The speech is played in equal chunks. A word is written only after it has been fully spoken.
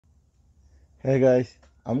Hey guys,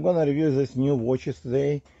 I'm gonna review this new watches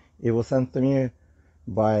today. It was sent to me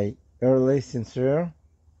by EarlySincere,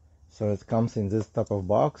 so it comes in this type of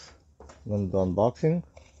box. I'm gonna do unboxing.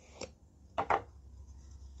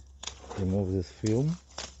 Remove this film,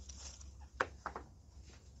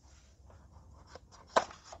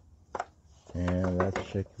 and let's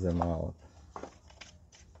check them out.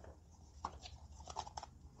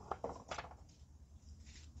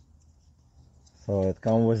 So it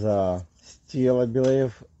comes with a steel, I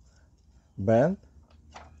believe, band,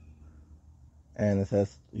 and it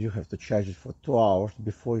says you have to charge it for 2 hours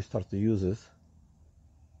before you start to use this.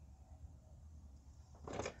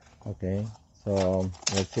 Okay, so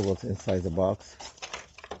let's see what's inside the box.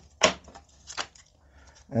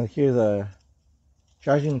 And here's a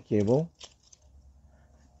charging cable.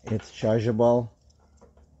 It's chargeable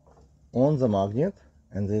on the magnet,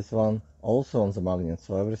 and this one also on the magnet,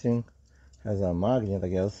 so everything has a magnet, I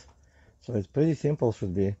guess. So it's pretty simple,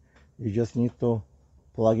 should be. You just need to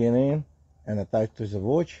plug it in and attach to the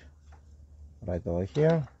watch right over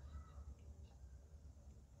here.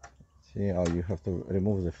 See how you have to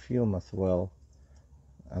remove the film as well.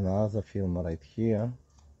 Another film right here.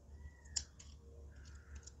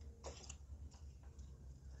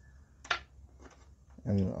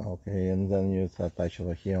 And okay, and then you attach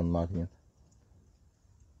over here on magnet.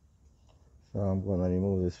 So I'm gonna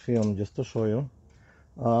remove this film just to show you.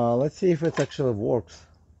 Let's see if it actually works.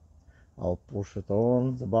 I'll push it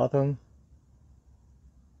on the button.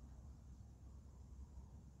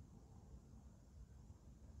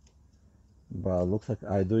 But looks like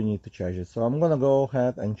I do need to charge it. So I'm gonna go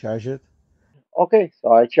ahead and charge it. Okay,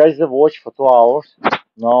 so I charged the watch for 2 hours.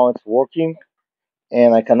 Now it's working,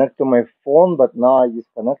 and I connect to my phone, but now I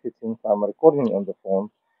disconnect it since I'm recording on the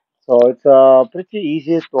phone. So it's pretty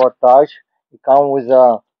easy to attach. It comes with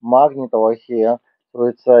a magnet over here, so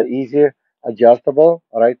it's easy adjustable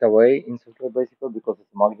right away instantly, basically, because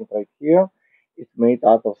it's a magnet right here. It's made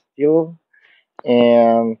out of steel,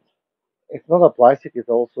 and it's not a plastic, it's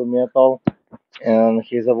also metal. And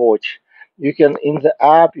here's a watch. You can, in the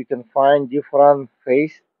app, you can find different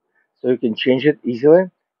face, so you can change it easily.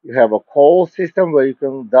 You have a call system where you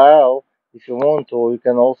can dial if you want to. You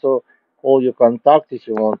can also call your contact if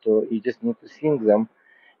you want to. You just need to sync them.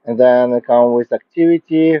 And then it comes with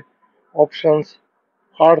activity options,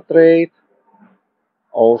 heart rate,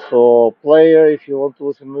 also player if you want to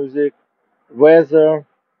listen music, weather,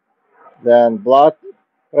 then blood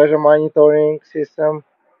pressure monitoring system.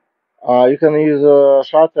 You can use a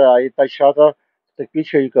shutter. I attach shutter to take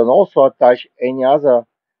picture. You can also attach any other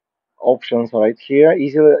options right here.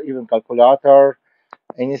 Easily, even calculator,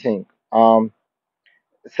 anything.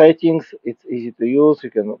 Settings, it's easy to use. You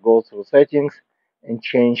can go through settings and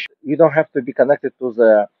change. You don't have to be connected to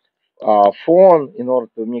the phone in order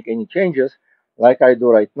to make any changes, like I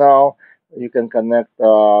do right now. You can connect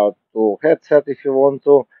to headset if you want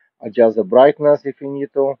to, adjust the brightness if you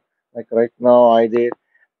need to, like right now I did.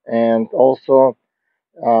 And also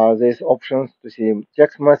there's options to see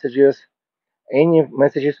text messages, any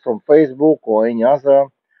messages from Facebook or any other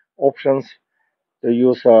options to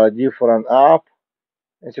use a different app.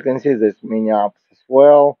 As you can see, there's many apps as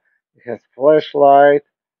well. It has flashlight,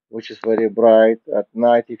 which is very bright at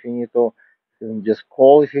night if you need to. You can just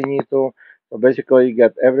call if you need to. So basically, you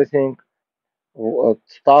get everything: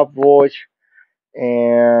 stopwatch,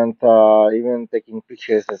 and even taking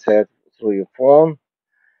pictures, as I said, through your phone.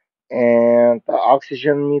 And the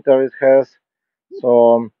oxygen meter it has.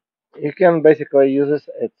 So you can basically use this.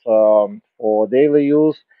 It's for daily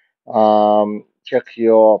use. Check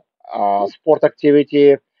your sport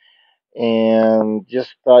activity, and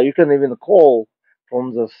just you can even call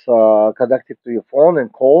from this connected to your phone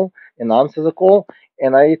and call and answer the call.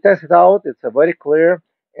 And I tested out. It's a very clear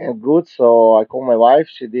and good. So I called my wife.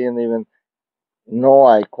 She didn't even know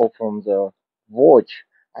I called from the watch.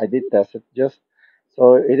 I did test it just.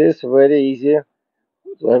 So it is very easy.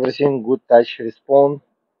 So everything good touch response.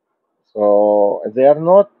 So they are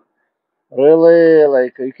not really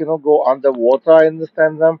like you cannot go underwater. I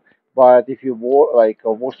understand them, but if you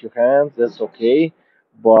wash your hands, that's okay.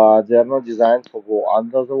 But they are not designed for go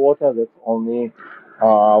under the water. That's only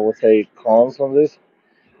I would say cons on this.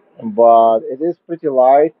 But it is pretty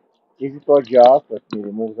light, easy to adjust. Let me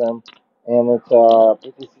remove them, and it's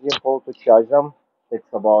pretty simple to charge them. Takes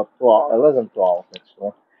about 2 hours, less than 2 hours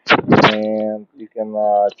actually. And you can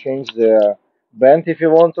change the band if you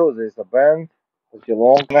want to. There's a band pretty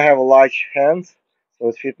long. I have large hands, so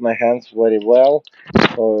it fits my hands very well.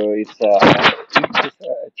 So it's you just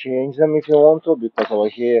change them if you want to, because over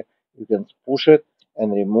here you can push it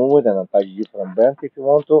and remove it and attach different band if you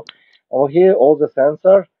want to. Over here, all the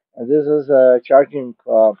sensors And this is a charging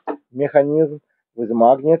mechanism with a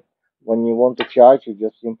magnet. When you want to charge, you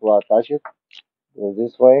just simply attach it, go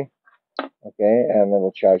this way, okay, and it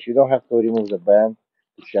will charge. You don't have to remove the band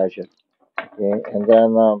to charge it, okay. And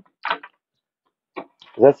then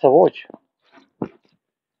that's a watch.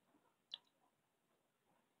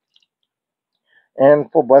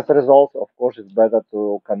 And for better results, of course, it's better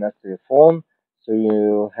to connect to your phone so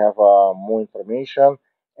you have more information.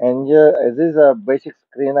 And this is a basic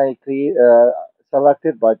screen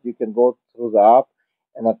selected, but you can go through the app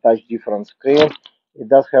and attach different screens. It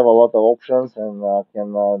does have a lot of options and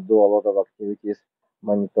can do a lot of activities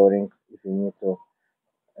monitoring if you need to.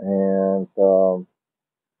 And as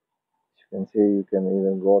you can see, you can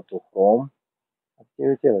even go to home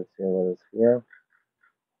activity. Let's see what is here.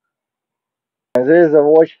 And this is a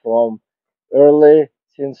watch from Early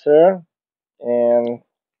Sincere and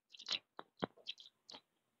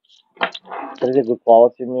pretty good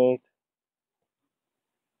quality meat.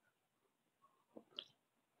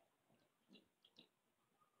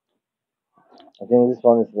 I think this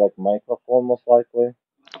one is like microphone most likely.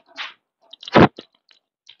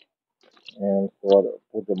 And for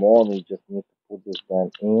put them on, you just need to put this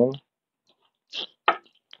band in.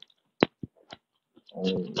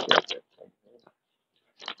 And get it.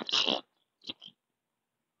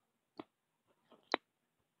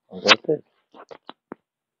 And that's it.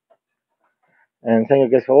 And thank you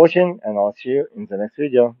guys for watching, and I'll see you in the next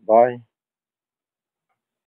video. Bye.